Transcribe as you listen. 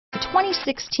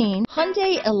2016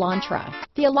 Hyundai Elantra.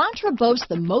 The Elantra boasts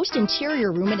the most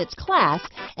interior room in its class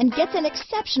and gets an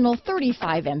exceptional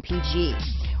 35 mpg.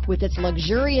 With its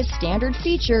luxurious standard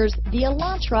features, the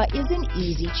Elantra is an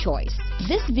easy choice.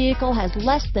 This vehicle has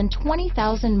less than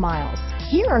 20,000 miles.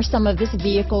 Here are some of this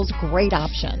vehicle's great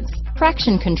options: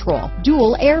 traction control,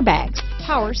 dual airbags,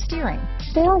 power steering,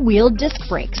 four-wheel disc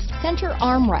brakes, center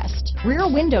armrest, rear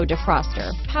window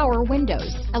defroster, power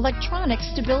windows, electronic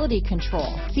stability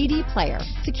control, CD player,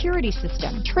 security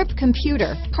system, trip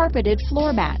computer, carpeted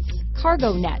floor mats,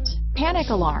 cargo net, panic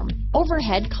alarm,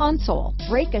 overhead console,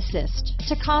 brake assist,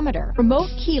 tachometer, remote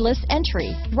keyless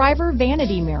entry, driver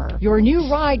vanity mirror. Your new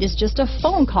ride is just a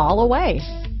phone call away.